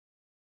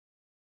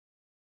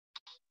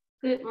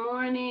Good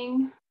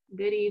morning,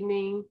 good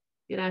evening,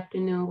 good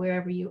afternoon,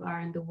 wherever you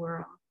are in the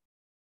world.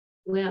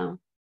 Well,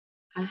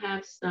 I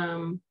have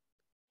some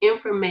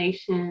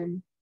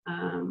information.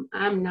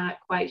 I'm not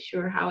quite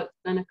sure how it's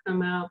going to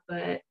come out,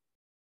 but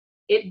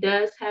it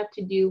does have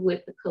to do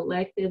with the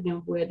collective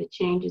and where the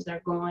changes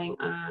are going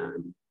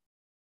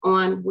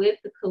on with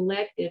the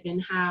collective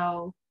and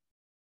how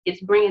it's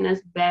bringing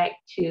us back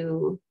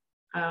to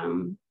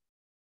um,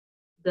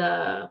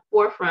 the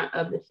forefront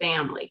of the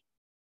family.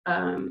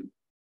 Um,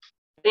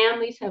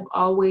 Families have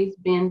always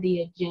been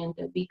the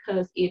agenda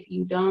because if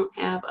you don't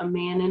have a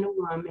man and a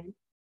woman,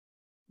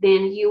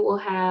 then you will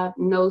have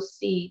no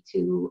seed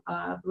to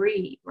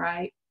breed,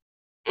 right?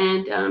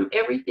 And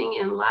everything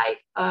in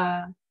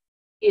life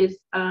is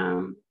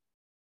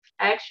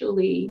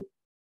actually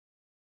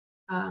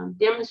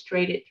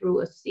demonstrated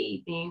through a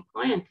seed being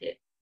planted.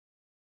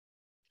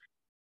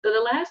 So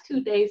the last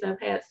 2 days, I've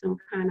had some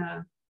kind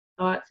of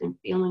thoughts and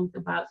feelings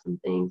about some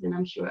things, and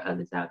I'm sure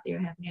others out there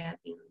have had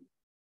them.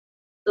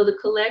 So the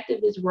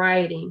collective is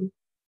rioting,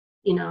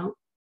 you know,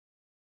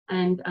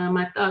 and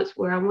my thoughts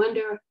were, I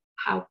wonder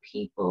how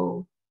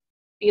people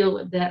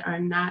feel that are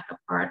not a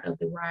part of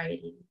the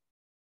rioting,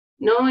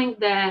 knowing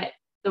that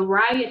the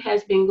riot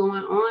has been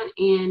going on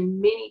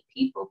in many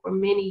people for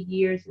many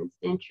years and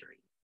centuries.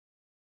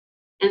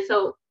 And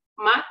so,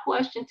 my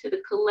question to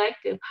the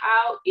collective: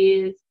 how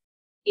is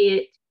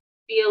it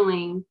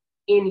feeling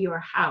in your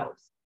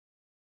house?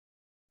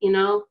 You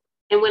know,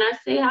 and when I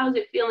say how is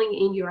it feeling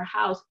in your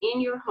house,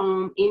 in your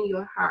home, in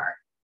your heart,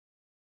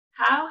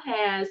 how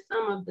has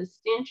some of the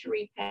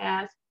century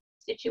past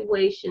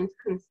situations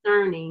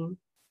concerning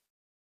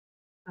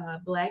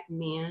Black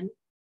men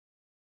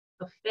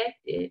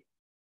affected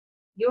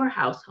your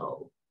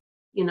household,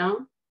 you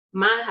know,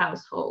 my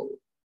household,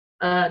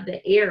 the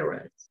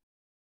eras?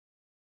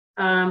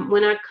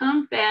 When I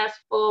come fast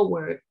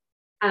forward,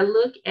 I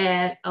look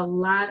at a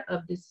lot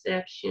of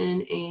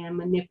deception and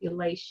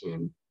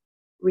manipulation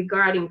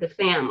regarding the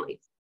families.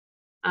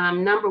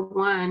 Number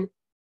one,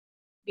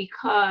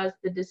 because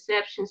the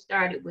deception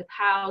started with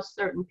how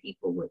certain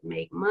people would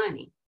make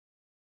money.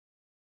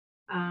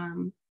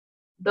 Um,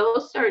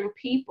 those certain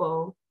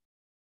people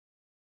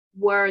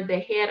were the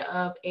head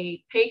of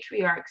a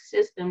patriarch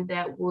system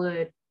that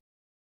would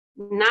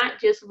not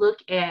just look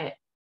at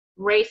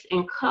race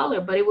and color,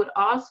 but it would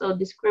also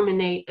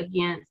discriminate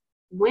against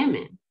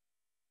women.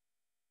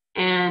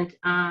 And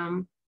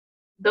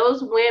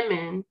those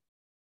women,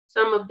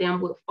 some of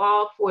them would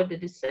fall for the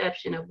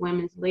deception of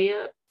women's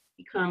lib,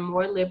 become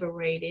more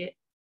liberated,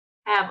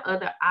 have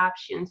other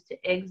options to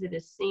exit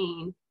a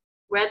scene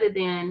rather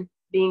than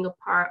being a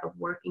part of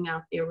working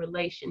out their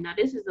relation. Now,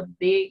 this is a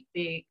big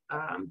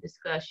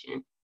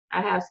discussion.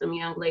 I have some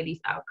young ladies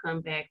I'll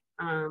come back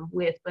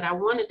with, but I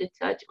wanted to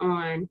touch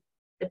on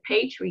the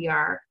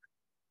patriarch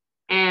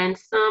and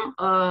some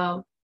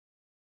of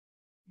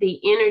the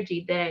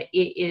energy that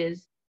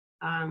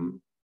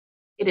um,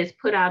 it is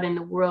put out in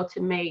the world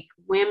to make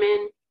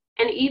women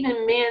and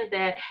even men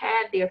that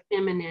had their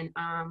feminine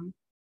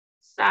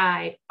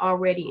side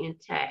already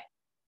intact.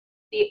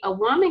 A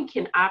woman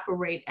can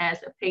operate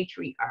as a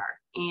patriarch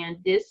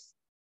and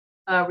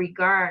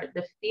disregard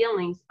the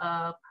feelings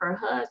of her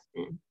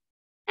husband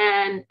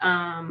and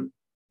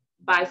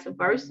vice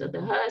versa,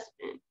 the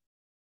husband.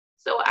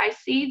 So I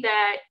see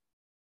that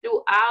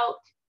throughout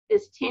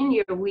this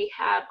tenure, we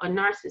have a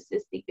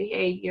narcissistic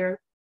behavior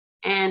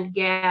and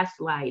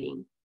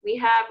gaslighting. We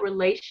have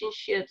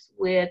relationships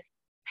with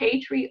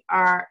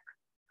patriarch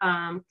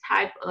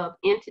type of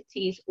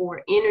entities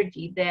or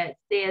energy that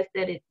says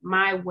that it's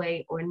my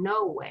way or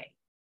no way.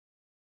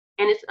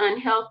 And it's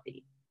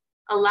unhealthy.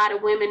 A lot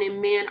of women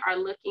and men are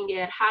looking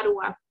at how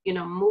do I,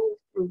 move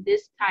through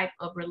this type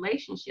of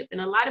relationship. And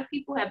a lot of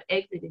people have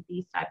exited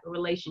these type of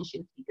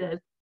relationships because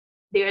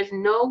there's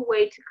no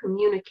way to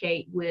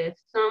communicate with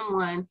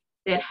someone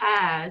that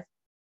has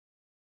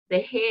the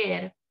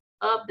head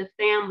of the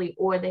family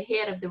or the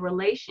head of the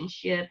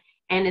relationship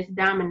and is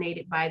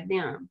dominated by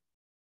them.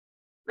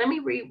 Let me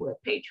read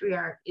what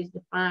patriarch is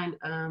defined,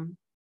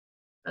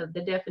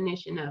 the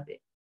definition of it.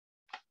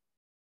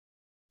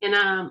 And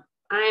I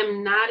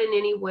am not in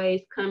any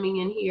ways coming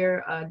in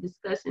here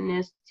discussing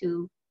this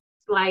to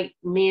slight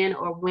men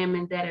or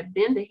women that have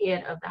been the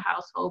head of the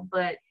household,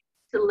 but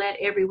to let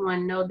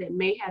everyone know that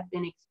may have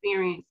been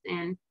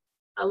experiencing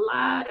a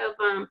lot of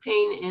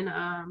pain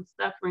and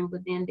suffering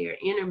within their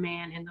inner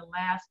man in the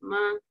last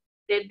month,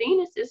 that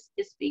Venus is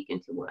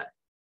speaking to us.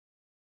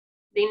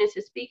 Venus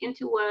is speaking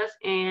to us,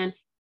 and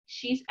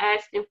she's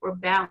asking for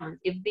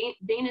balance. If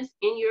Venus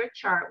in your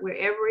chart,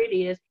 wherever it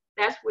is,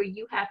 that's where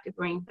you have to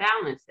bring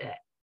balance at.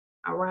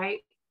 All right.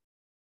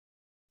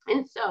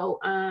 And so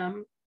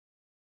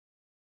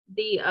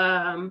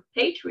the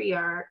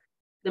patriarch,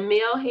 the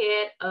male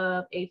head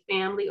of a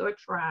family or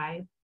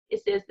tribe,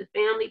 it says the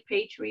family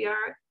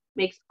patriarch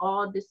makes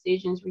all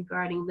decisions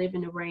regarding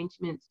living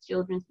arrangements,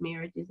 children's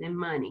marriages, and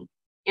money.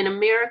 In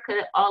America,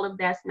 all of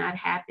that's not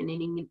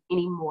happening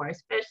anymore,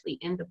 especially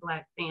in the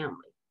Black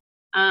family.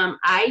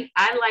 I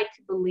like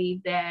to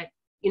believe that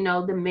You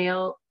know, the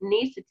male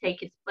needs to take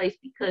his place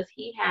because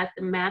he has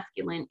the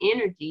masculine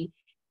energy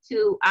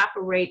to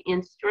operate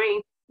in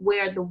strength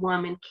where the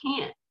woman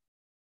can't.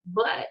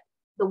 But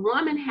the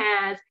woman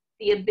has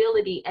the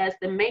ability as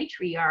the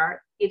matriarch,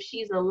 if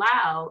she's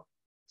allowed,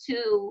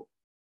 to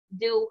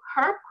do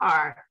her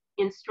part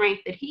in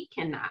strength that he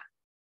cannot.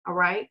 All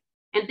right.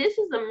 And this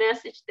is a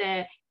message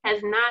that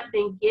has not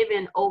been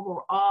given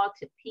overall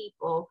to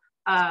people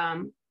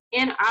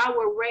in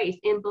our race,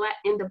 in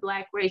the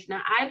black race.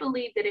 Now, I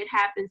believe that it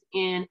happens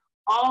in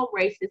all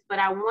races, but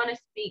I want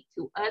to speak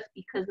to us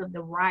because of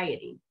the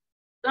rioting.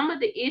 Some of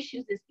the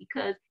issues is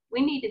because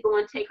we need to go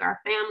and take our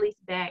families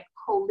back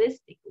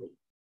holistically.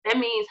 That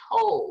means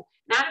whole,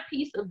 not a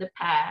piece of the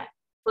pie,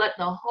 but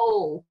the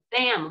whole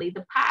family,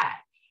 the pie.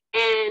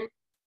 And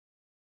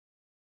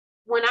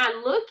when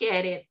I look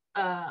at it,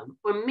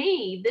 for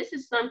me, this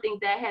is something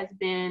that has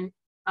been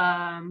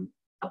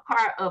a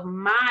part of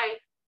my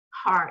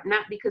heart,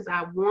 not because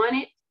I want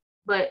it,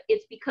 but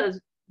it's because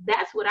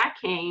that's what I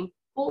came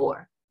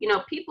for. You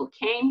know, people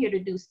came here to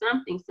do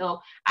something. So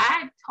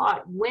I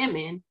taught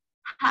women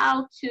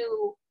how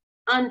to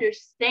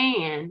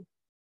understand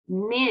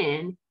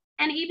men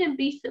and even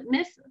be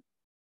submissive,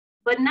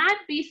 but not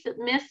be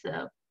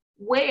submissive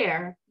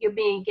where you're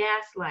being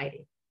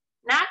gaslighted,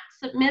 not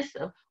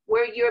submissive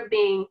where you're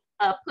being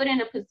put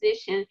in a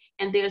position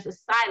and there's a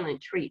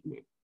silent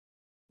treatment.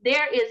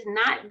 There is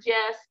not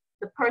just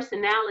the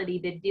personality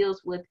that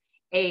deals with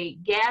a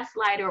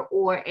gaslighter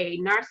or a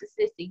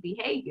narcissistic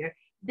behavior.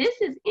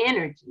 This is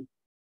energy.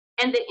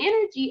 And the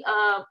energy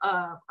of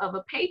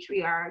a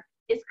patriarch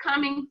is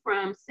coming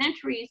from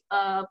centuries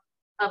of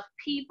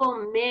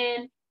people,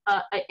 men,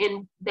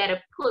 and that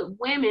have put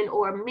women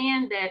or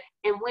men that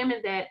and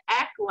women that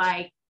act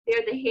like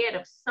they're the head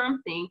of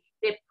something,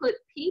 that put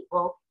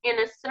people in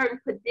a certain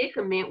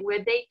predicament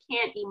where they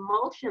can't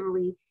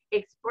emotionally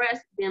express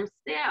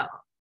themselves.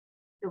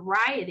 The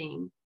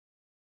rioting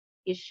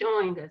is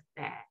showing us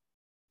that.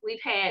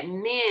 We've had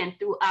men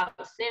throughout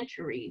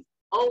centuries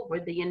over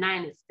the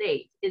United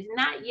States. It's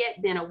not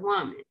yet been a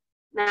woman.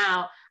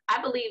 Now,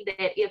 I believe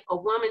that if a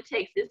woman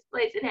takes this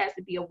place, it has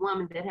to be a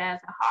woman that has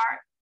a heart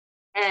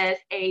as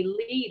a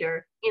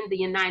leader in the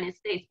United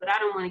States. But I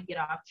don't want to get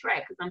off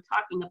track because I'm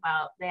talking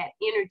about that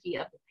energy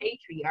of the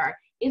patriarch.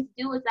 It's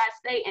do as I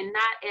say and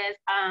not as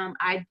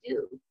I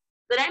do.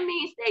 So that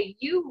means that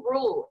you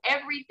rule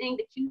everything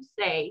that you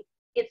say.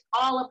 It's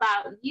all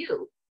about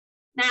you.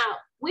 Now,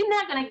 we're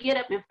not going to get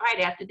up and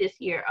fight after this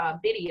here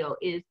video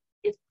is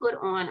put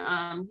on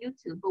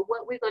YouTube. But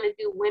what we're going to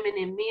do, women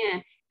and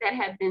men that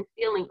have been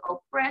feeling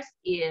oppressed,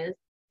 is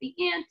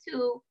begin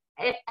to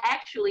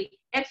actually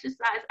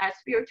exercise our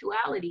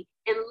spirituality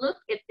and look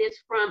at this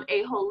from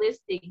a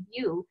holistic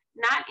view,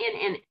 not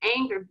in an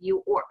anger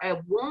view or a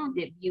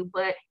wounded view,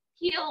 but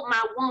heal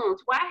my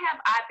wounds. Why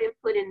have I been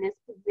put in this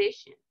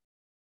position?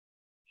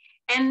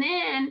 And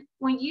then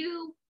when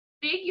you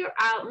figure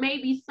out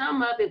maybe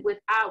some of it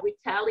without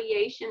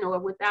retaliation or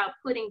without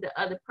putting the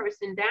other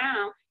person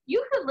down,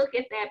 you could look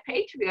at that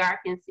patriarch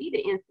and see the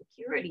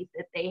insecurities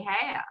that they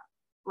have,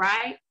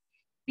 right?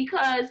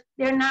 Because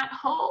they're not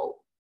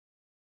whole.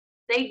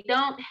 They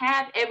don't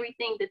have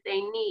everything that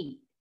they need.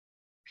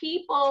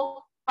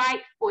 People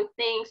fight for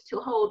things to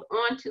hold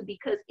on to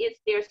because it's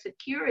their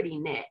security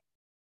net.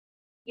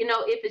 You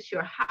know, if it's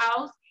your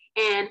house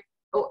and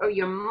or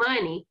your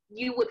money,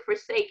 you would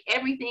forsake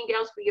everything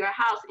else for your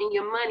house and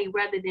your money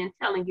rather than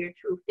telling your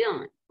true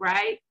feelings,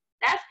 right?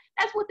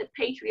 That's what the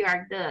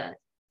patriarch does.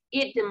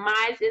 It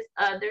demises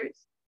others.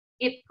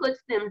 It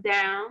puts them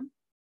down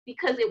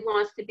because it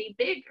wants to be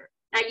bigger.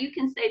 Now you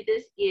can say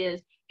this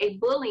is a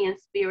bullying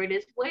spirit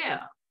as well.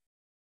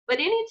 But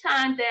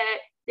anytime that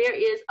there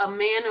is a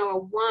man or a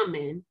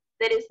woman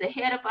that is the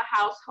head of a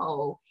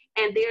household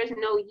and there's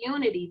no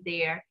unity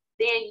there,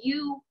 then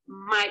you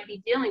might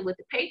be dealing with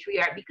the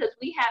patriarch, because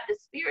we have the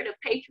spirit of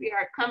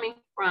patriarch coming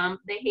from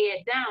the head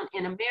down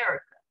in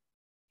America.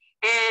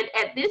 And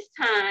at this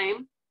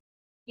time,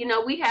 you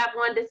know, we have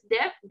one that's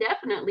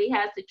definitely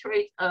has the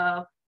traits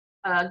of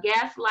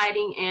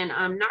gaslighting and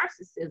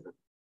narcissism.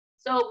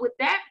 So with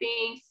that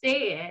being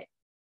said,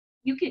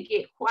 you could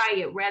get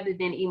quiet rather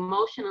than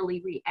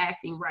emotionally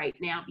reacting right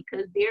now,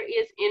 because there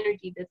is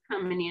energy that's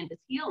coming in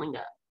that's healing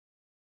us.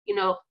 You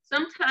know,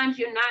 sometimes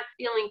you're not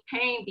feeling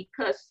pain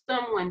because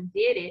someone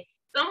did it.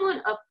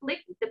 Someone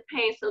afflicted the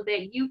pain so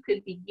that you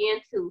could begin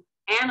to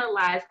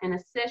analyze and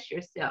assess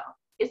yourself.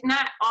 It's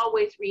not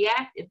always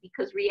reactive,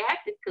 because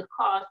reactive could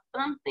cause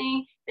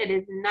something that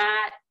is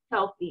not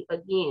healthy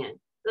again.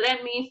 So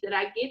that means that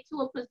I get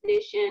to a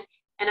position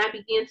and I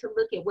begin to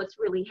look at what's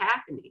really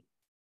happening.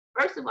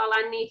 First of all,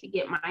 I need to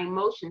get my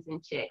emotions in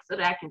check so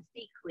that I can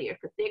see clear,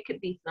 because there could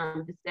be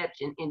some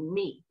deception in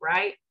me,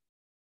 right?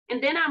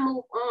 And then I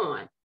move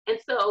on. And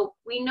so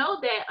we know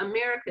that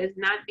America is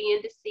not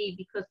being deceived,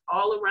 because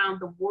all around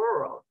the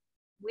world,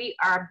 we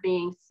are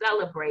being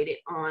celebrated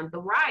on the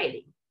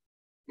rioting.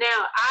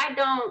 Now, I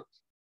don't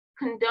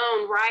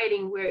condone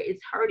rioting where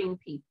it's hurting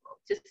people.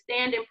 To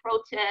stand and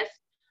protest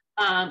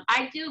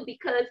I do,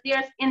 because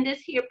there's in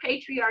this here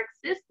patriarch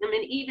system,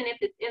 and even if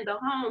it's in the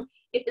home,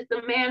 if it's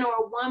a man or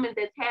a woman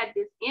that's had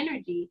this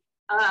energy,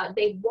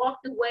 they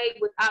walked away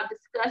without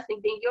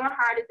discussing, then your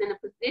heart is in a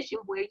position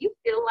where you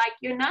feel like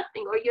you're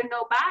nothing or you're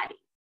nobody.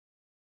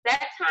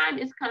 That time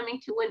is coming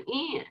to an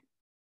end.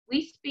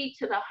 We speak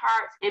to the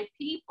hearts and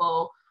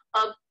people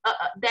of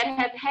that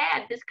have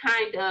had this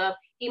kind of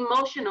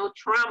emotional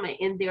trauma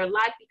in their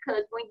life,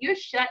 because when you're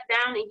shut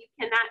down and you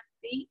cannot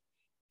speak,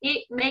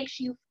 it makes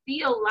you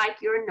feel like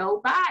you're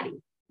nobody.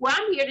 Well,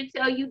 I'm here to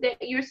tell you that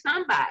you're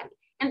somebody.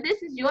 And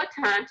this is your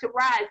time to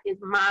rise.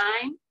 It's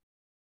mine.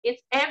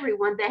 It's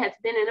everyone that has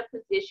been in a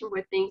position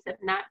where things have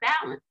not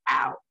balanced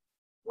out.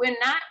 We're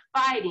not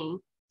fighting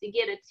to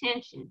get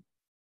attention.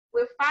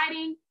 We're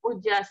fighting for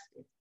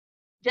justice.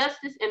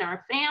 Justice in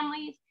our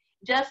families,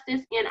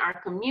 justice in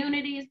our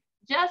communities,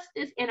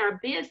 justice in our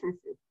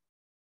businesses.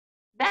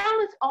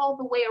 Balance all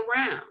the way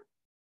around.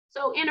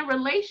 So in a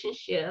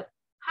relationship,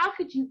 how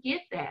could you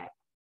get that?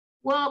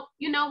 Well,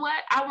 you know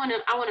what? I want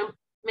to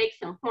make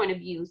some point of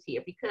views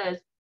here, because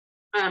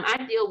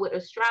I deal with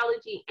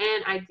astrology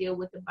and I deal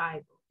with the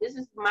Bible. This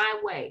is my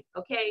way,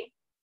 okay?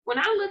 When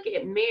I look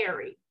at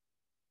Mary,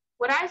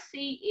 what I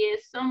see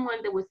is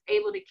someone that was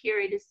able to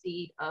carry the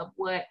seed of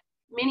what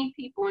many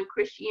people in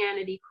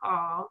Christianity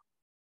call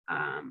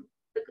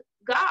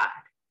God,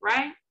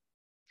 right?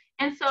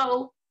 And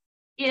so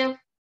if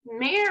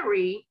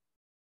Mary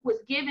was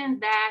given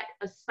that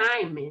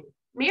assignment,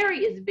 Mary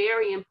is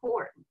very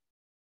important.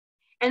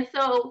 And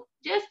so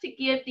just to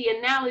give the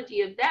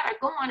analogy of that, I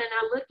go on and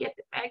I look at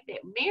the fact that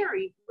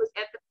Mary was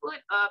at the foot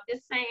of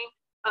this same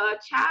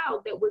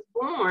child that was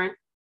born,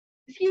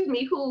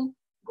 who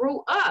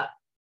grew up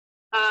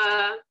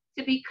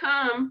to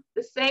become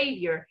the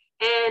Savior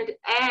and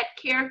add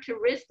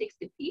characteristics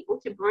to people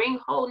to bring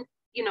wholeness.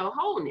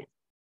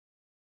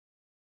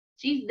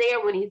 She's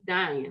there when he's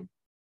dying.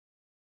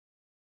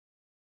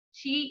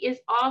 She is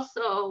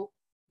also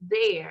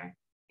there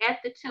at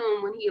the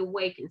tomb when he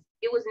awakens.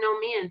 It was no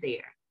man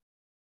there.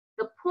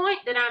 The point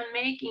that I'm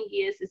making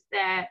is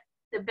that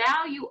the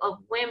value of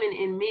women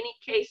in many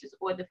cases,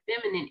 or the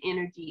feminine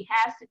energy,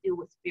 has to do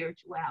with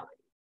spirituality.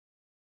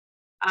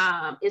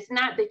 It's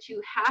not that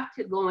you have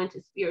to go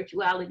into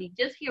spirituality.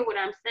 Just hear what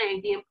I'm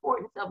saying, the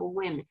importance of a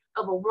woman,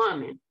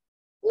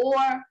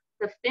 or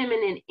the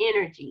feminine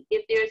energy.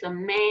 If there's a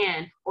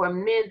man or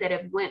men that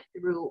have went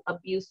through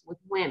abuse with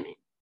women,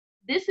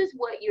 this is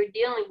what you're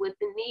dealing with,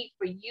 the need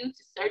for you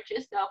to search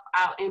yourself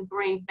out and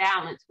bring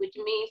balance, which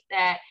means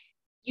that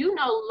you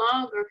no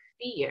longer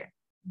fear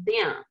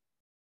them,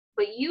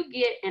 but you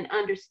get an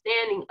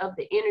understanding of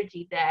the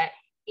energy that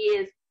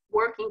is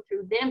working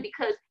through them,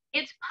 because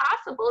it's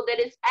possible that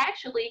it's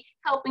actually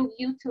helping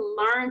you to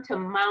learn to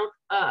mount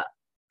up,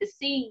 to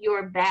see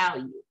your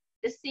value,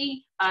 to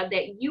see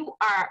that you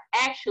are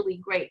actually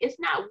great. It's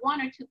not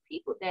one or two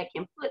people that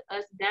can put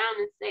us down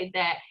and say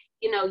that,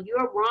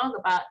 you're wrong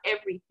about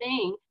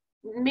everything.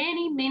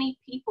 Many, many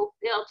people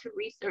fail to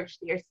research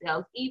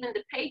themselves, even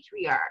the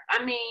patriarch.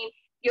 I mean,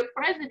 your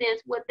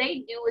presidents, what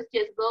they do is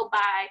just go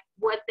by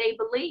what they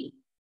believe.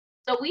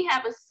 So we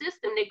have a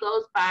system that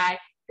goes by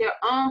their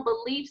own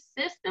belief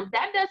system.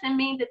 That doesn't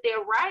mean that they're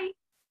right.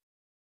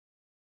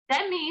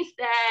 That means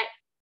that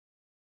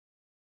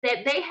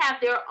they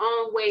have their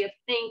own way of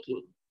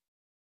thinking.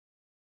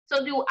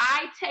 So do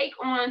I take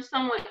on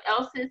someone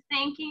else's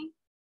thinking?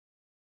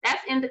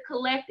 That's in the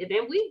collective,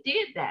 and we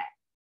did that.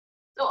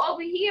 So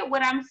over here,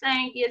 what I'm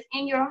saying is,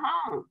 in your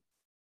home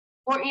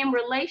or in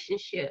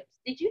relationships,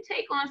 did you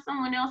take on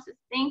someone else's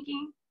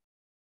thinking?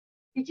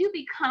 Did you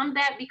become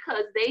that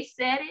because they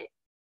said it?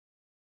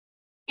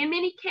 In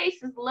many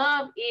cases,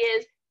 love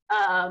is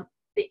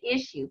the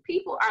issue.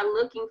 People are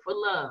looking for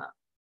love.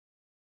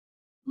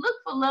 Look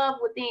for love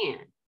within.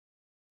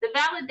 The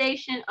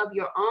validation of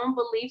your own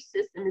belief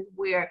system is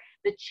where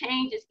the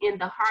changes in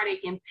the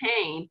heartache and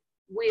pain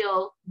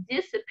will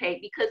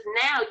dissipate, because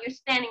now you're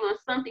standing on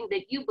something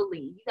that you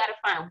believe. You got to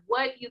find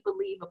what you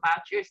believe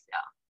about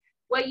yourself,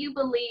 what you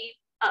believe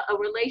a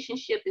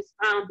relationship is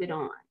founded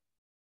on.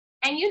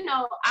 And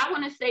I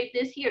want to say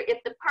this here.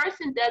 If the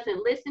person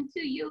doesn't listen to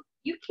you,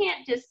 you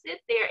can't just sit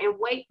there and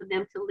wait for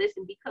them to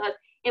listen, because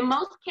in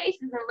most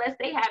cases, unless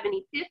they have an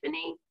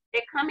epiphany,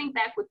 they're coming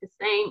back with the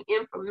same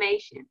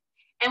information.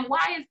 And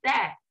why is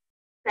that?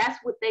 That's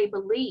what they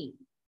believe.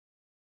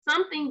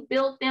 Something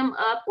built them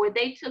up, or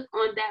they took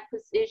on that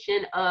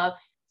position of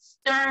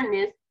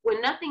sternness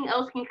where nothing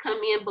else can come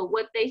in but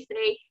what they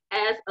say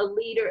as a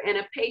leader and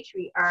a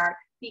patriarch,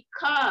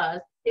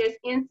 because there's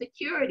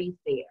insecurities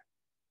there.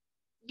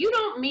 You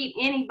don't meet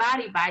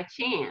anybody by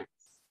chance.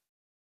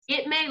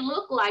 It may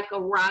look like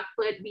a rock,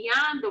 but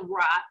beyond the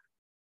rock,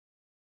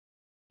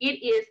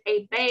 it is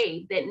a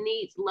babe that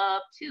needs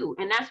love too.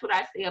 And that's what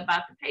I say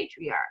about the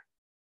patriarch.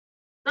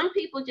 Some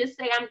people just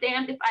say, I'm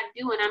damned if I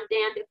do and I'm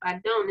damned if I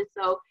don't. And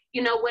so,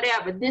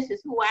 whatever, this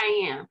is who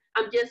I am.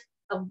 I'm just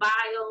a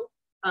vile,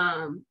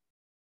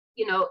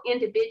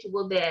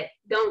 individual that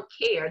don't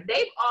care.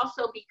 They've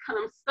also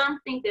become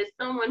something that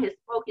someone has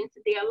spoken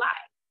to their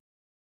life.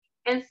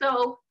 And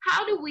so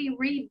how do we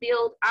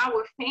rebuild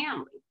our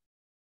family?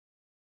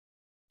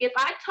 If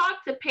I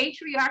talk to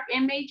patriarch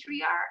and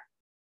matriarch,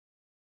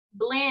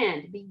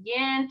 blend,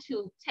 begin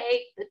to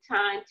take the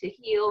time to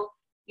heal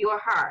your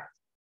heart.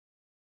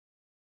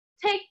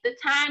 Take the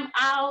time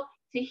out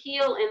to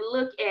heal and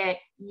look at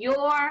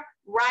your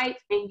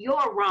rights and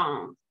your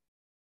wrongs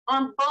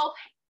on both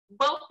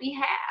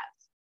behalves.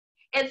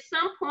 At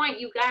some point,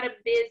 you got to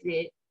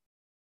visit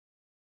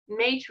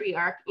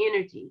matriarch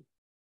energy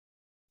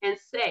and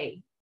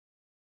say,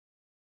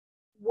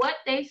 what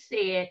they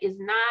said is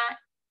not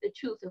the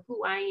truth of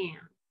who I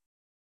am.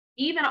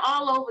 Even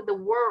all over the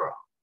world,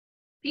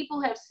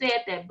 people have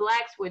said that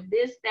Blacks were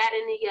this, that,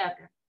 and the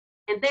other.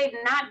 And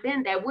they've not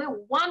been that. We're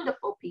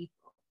wonderful people.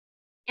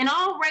 In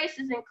all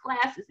races and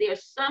classes,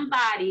 there's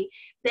somebody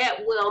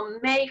that will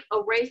make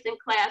a race and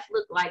class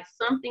look like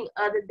something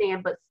other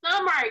than, but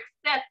some are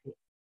accepted.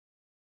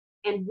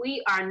 And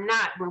we are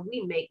not when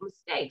we make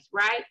mistakes,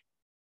 right?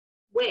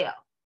 Well,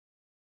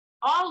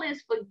 all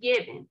is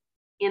forgiven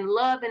in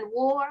love and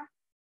war,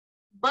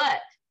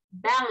 but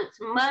balance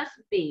must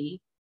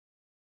be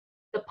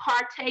the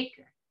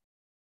partaker.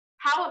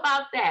 How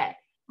about that?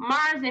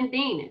 Mars and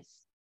Venus.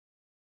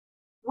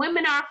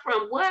 Women are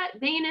from what?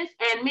 Venus,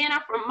 and men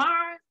are from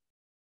Mars.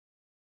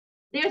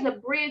 There's a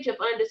bridge of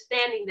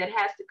understanding that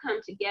has to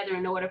come together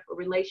in order for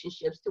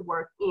relationships to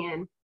work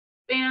in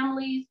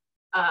families,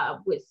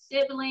 with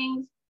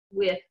siblings,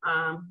 with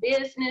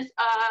business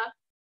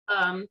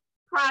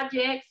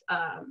projects,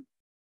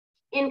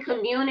 in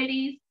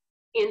communities,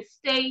 in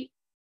state,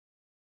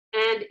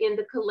 and in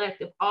the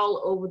collective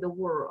all over the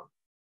world.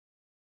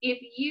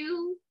 If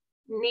you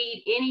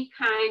need any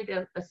kind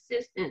of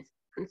assistance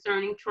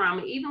concerning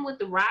trauma, even with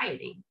the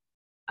rioting,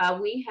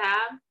 we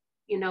have,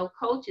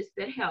 coaches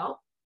that help.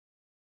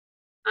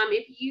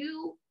 If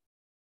you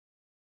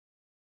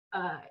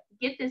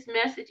get this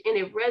message and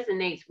it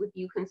resonates with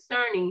you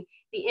concerning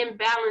the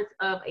imbalance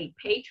of a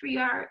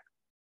patriarch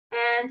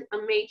and a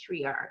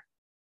matriarch,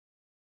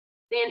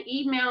 then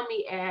email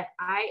me at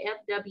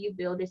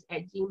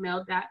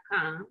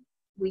ifwbuilders@gmail.com.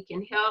 We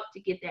can help to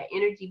get that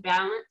energy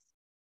balance.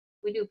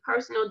 We do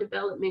personal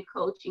development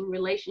coaching,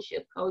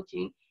 relationship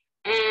coaching.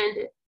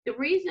 And the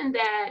reason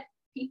that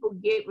people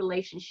get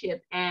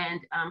relationship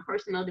and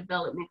personal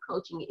development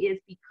coaching is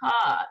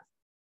because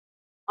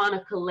on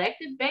a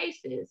collective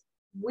basis,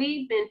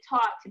 we've been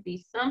taught to be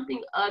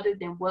something other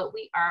than what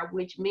we are,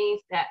 which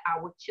means that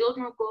our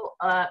children grow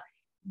up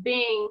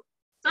being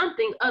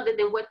something other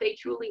than what they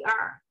truly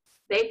are.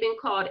 They've been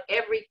called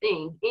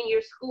everything. In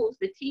your schools,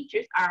 the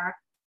teachers are,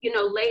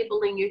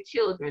 labeling your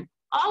children.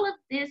 All of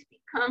this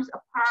becomes a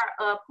part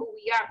of who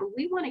we are, but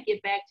we want to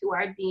get back to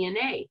our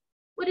DNA.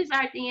 What is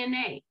our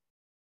DNA?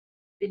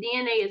 The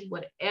DNA is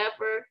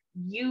whatever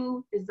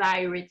you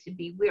desire it to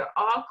be. We're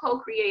all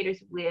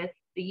co-creators with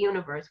the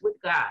universe, with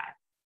God.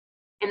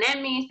 And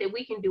that means that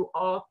we can do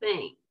all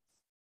things.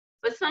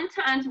 But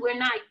sometimes we're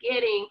not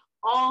getting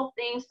all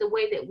things the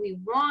way that we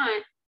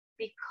want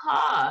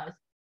because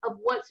of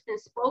what's been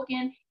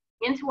spoken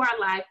into our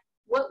life,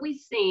 what we've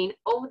seen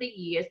over the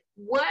years,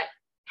 what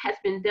has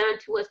been done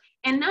to us.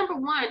 And number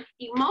one,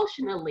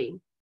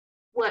 emotionally,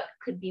 what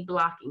could be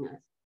blocking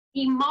us?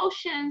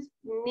 Emotions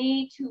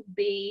need to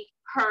be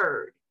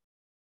heard.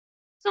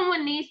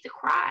 Someone needs to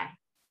cry.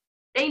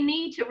 They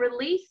need to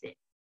release it.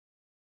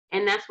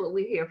 And that's what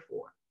we're here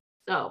for.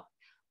 So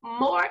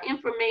more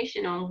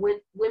information on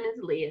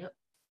Women's Lib,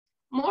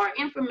 more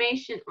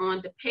information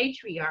on the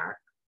patriarch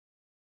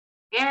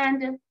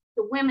and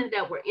the women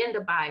that were in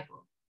the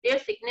Bible, their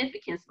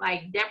significance,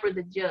 like Deborah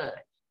the judge.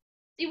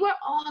 See, we're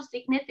all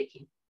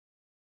significant.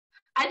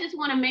 I just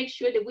want to make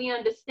sure that we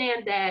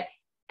understand that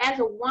as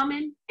a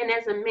woman and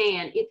as a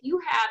man, if you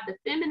have the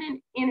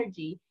feminine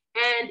energy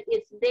and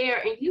it's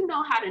there and you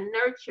know how to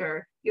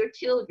nurture your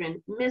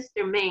children,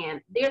 Mr. Man,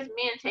 there's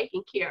men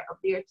taking care of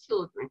their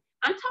children.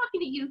 I'm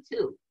talking to you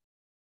too,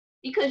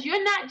 because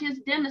you're not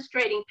just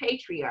demonstrating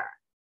patriarch.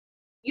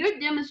 You're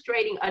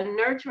demonstrating a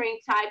nurturing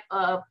type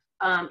of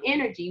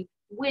energy,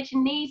 which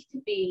needs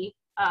to be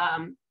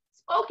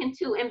spoken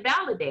to and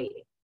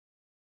validated.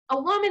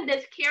 A woman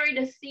that's carried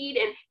a seed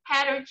and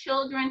had her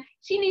children,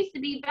 she needs to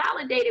be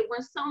validated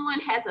when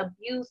someone has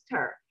abused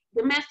her.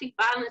 Domestic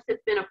violence has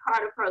been a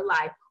part of her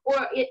life,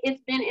 or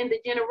it's been in the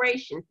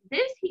generations.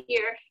 This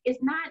here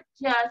is not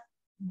just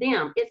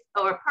them, it's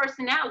or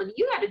personality.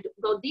 You got to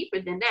go deeper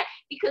than that,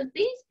 because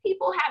these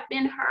people have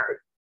been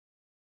hurt.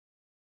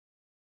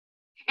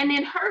 And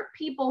then hurt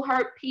people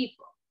hurt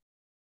people.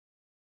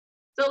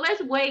 So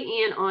let's weigh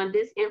in on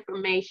this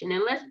information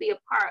and let's be a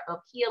part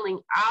of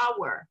healing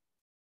our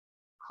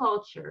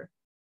culture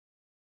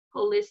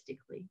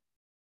holistically.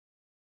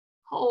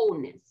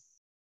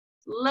 Wholeness,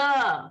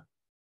 love.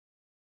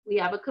 We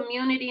have a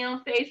community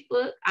on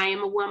Facebook. I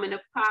am a woman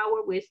of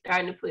power. We're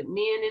starting to put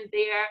men in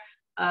there,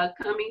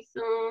 coming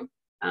soon.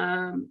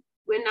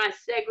 We're not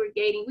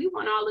segregating. We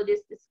want all of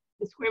this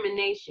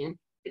discrimination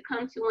to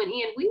come to an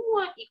end. We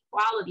want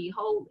equality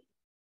wholly.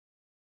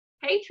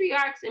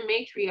 Patriarchs and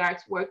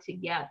matriarchs work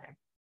together.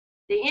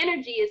 The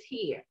energy is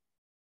here.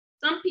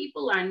 Some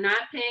people are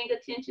not paying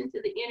attention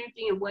to the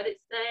energy and what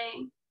it's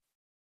saying.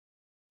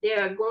 They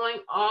are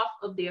going off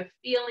of their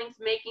feelings,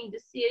 making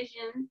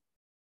decisions.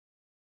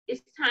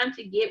 It's time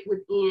to get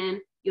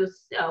within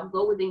yourself,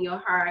 go within your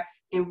heart,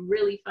 and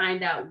really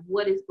find out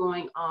what is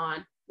going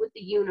on with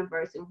the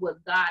universe and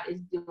what God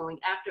is doing.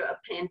 After a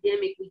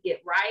pandemic, we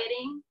get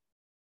rioting.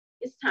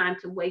 It's time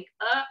to wake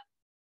up,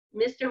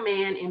 Mr.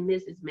 Man and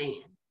Mrs.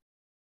 Man.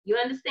 You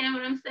understand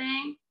what I'm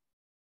saying?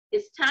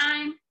 It's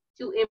time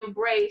to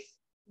embrace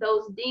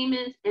those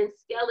demons and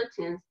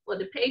skeletons for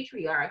the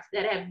patriarchs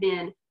that have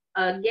been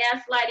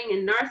gaslighting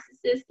and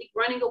narcissistic,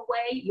 running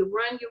away. You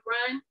run.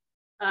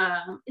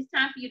 It's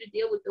time for you to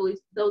deal with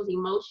those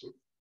emotions.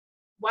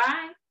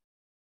 Why?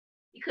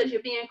 Because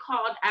you're being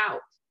called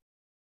out.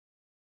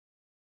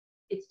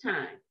 It's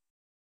time.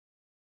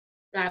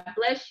 God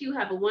bless you.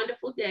 Have a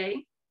wonderful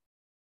day.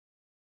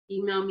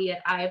 Email me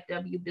at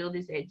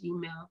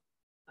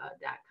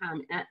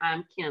ifwbuilders@gmail.com.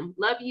 I'm Kim.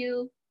 Love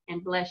you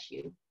and bless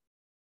you.